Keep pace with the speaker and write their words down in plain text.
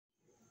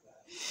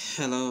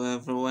Hello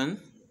everyone.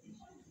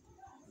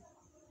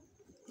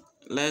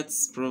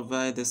 Let's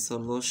provide a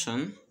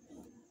solution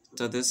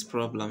to this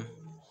problem.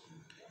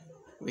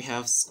 We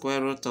have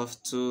square root of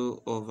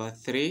 2 over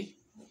 3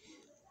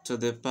 to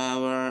the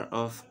power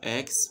of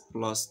x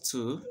plus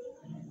 2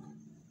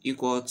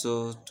 equal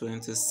to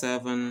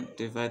 27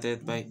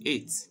 divided by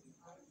 8.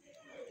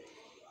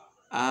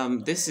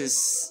 This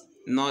is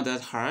not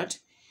that hard.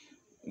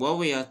 What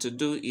we have to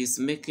do is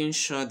making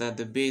sure that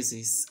the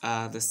bases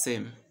are the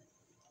same.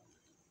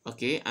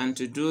 Okay, and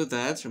to do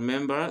that,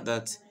 remember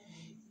that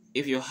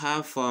if you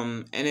have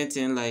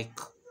anything like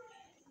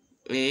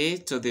a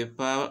to the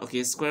power,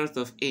 square root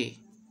of a,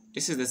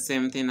 this is the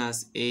same thing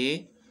as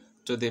a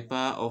to the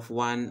power of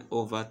 1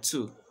 over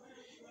 2.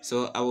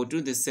 So I will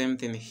do the same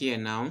thing here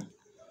now,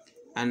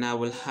 and I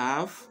will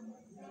have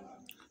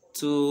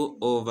 2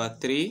 over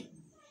 3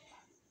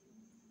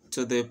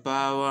 to the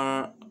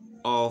power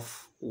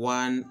of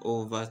 1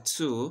 over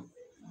 2,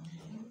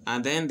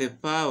 and then the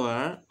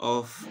power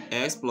of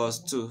x plus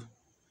 2.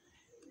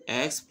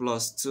 X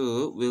plus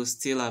 2 will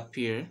still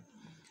appear,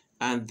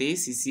 and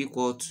this is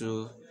equal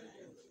to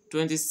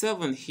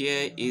 27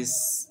 here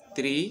is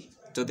 3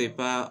 to the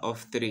power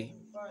of 3,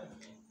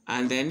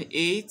 and then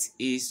 8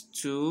 is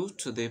 2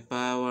 to the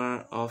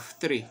power of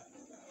 3.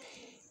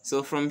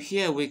 So from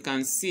here we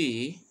can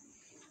see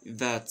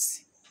that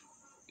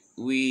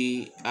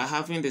we are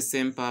having the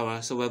same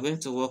power, so we're going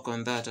to work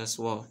on that as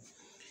well.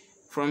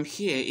 From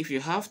here, if you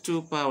have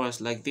two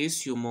powers like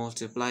this, you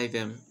multiply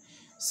them.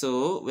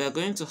 So we are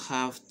going to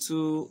have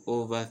 2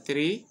 over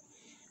 3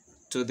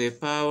 to the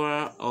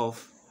power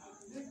of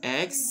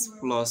x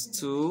plus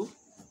 2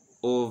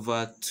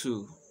 over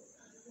 2.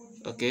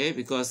 Okay,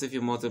 because if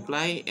you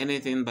multiply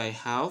anything by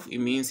half, it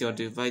means you're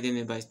dividing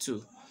it by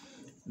 2.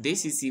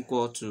 This is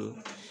equal to,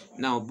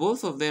 now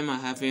both of them are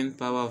having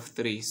power of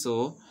 3,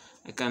 so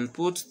I can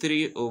put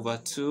 3 over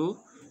 2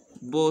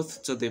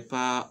 both to the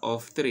power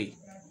of 3.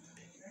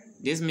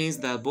 This means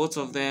that both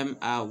of them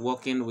are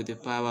working with the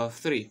power of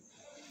 3.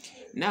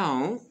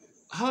 Now,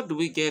 how do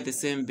we get the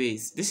same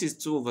base? This is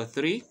 2 over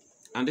 3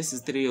 and this is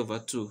 3 over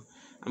 2.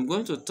 I'm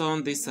going to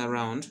turn this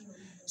around.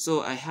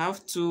 So I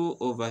have 2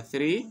 over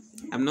 3.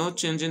 I'm not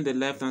changing the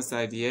left hand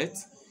side yet.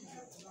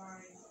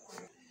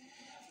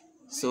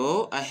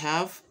 So I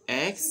have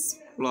x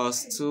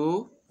plus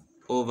 2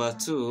 over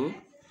 2,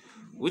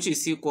 which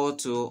is equal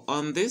to,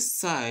 on this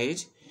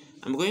side,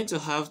 I'm going to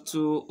have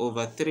 2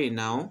 over 3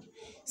 now.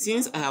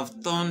 Since I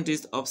have turned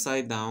this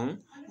upside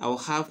down, I will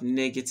have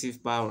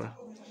negative power.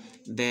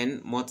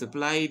 Then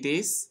multiply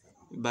this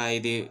by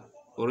the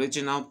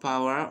original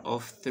power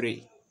of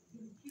 3.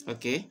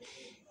 Okay,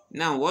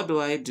 now what do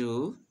I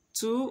do?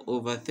 2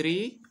 over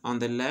 3 on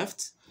the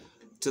left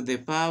to the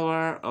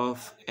power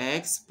of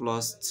x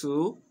plus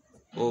 2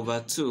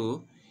 over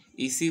 2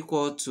 is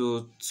equal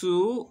to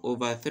 2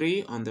 over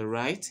 3 on the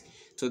right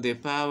to the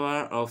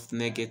power of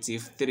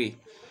negative 3.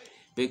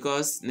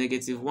 Because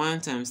negative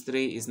 1 times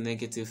 3 is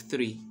negative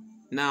 3.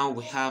 Now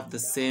we have the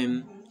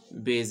same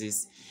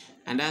basis.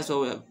 And that's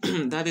what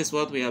that is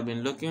what we have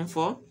been looking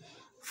for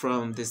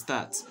from the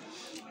start.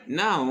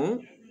 Now,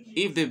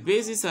 if the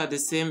bases are the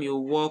same, you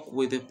work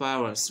with the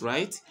powers,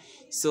 right?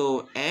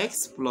 So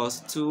x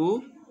plus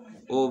 2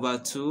 over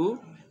 2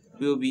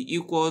 will be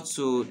equal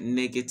to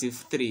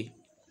negative 3.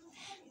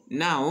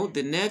 Now,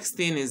 the next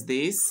thing is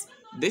this.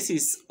 This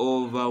is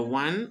over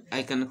 1.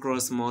 I can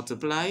cross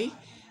multiply,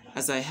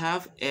 as I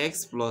have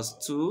x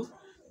plus 2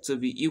 to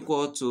be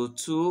equal to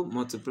 2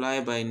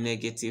 multiplied by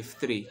negative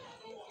 3.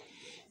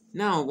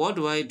 Now, what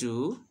do I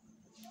do?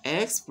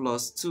 X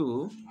plus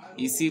 2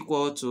 is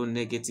equal to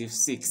negative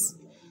 6.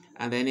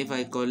 And then if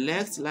I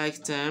collect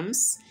like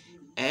terms,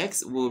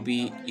 x will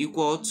be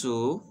equal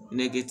to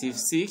negative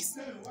 6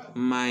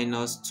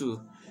 minus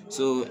 2.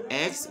 So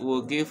x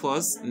will give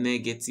us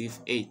negative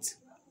 8.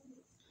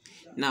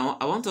 Now,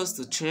 I want us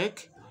to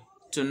check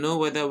to know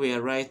whether we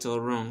are right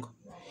or wrong.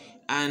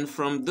 And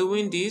from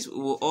doing this, we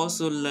will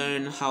also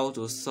learn how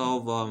to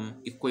solve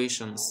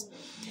equations.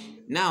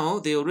 Now,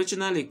 the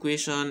original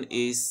equation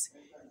is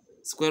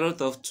square root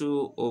of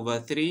 2 over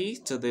 3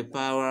 to the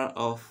power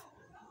of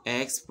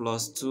x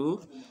plus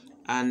 2,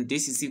 and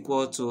this is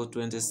equal to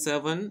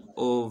 27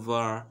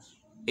 over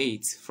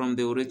 8 from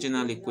the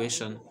original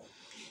equation.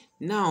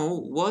 Now,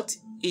 what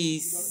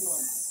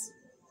is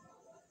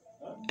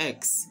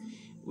x?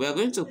 We are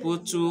going to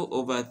put 2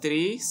 over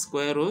 3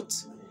 square root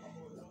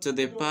to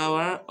the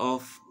power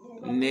of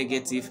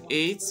negative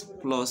 8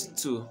 plus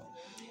 2.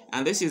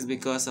 And this is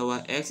because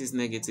our x is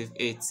negative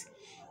 8.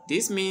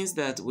 This means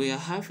that we are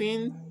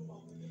having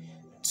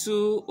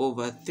 2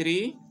 over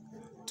 3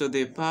 to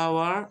the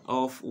power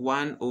of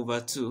 1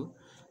 over 2.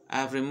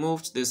 I've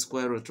removed the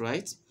square root,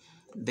 right?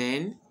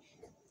 Then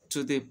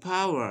to the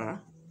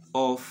power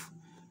of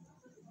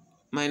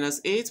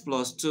minus 8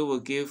 plus 2 will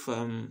give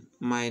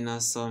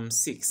minus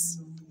 6.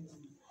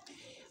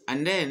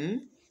 And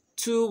then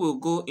 2 will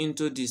go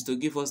into this to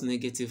give us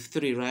negative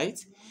 3, right?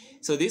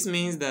 So this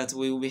means that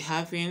we will be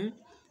having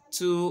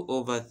 2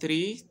 over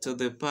 3 to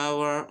the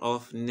power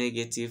of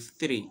negative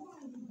 3.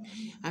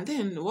 And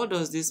then what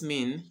does this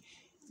mean?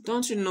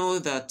 Don't you know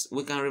that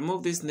we can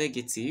remove this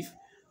negative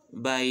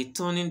by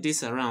turning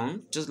this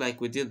around just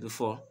like we did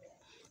before?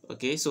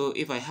 Okay, so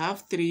if I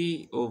have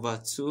 3 over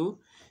 2,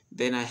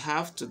 then I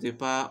have to the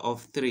power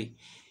of 3.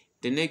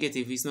 The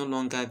negative is no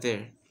longer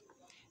there.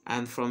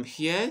 And from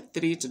here,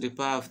 3 to the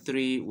power of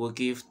 3 will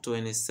give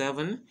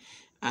 27,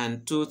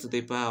 and 2 to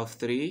the power of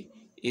 3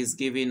 is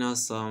giving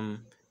us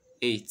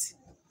 8.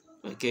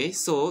 Okay,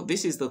 so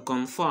this is to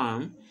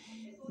confirm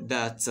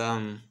that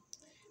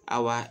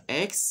our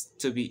x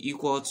to be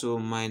equal to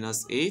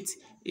minus 8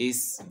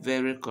 is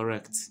very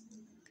correct.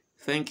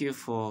 Thank you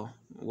for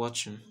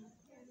watching.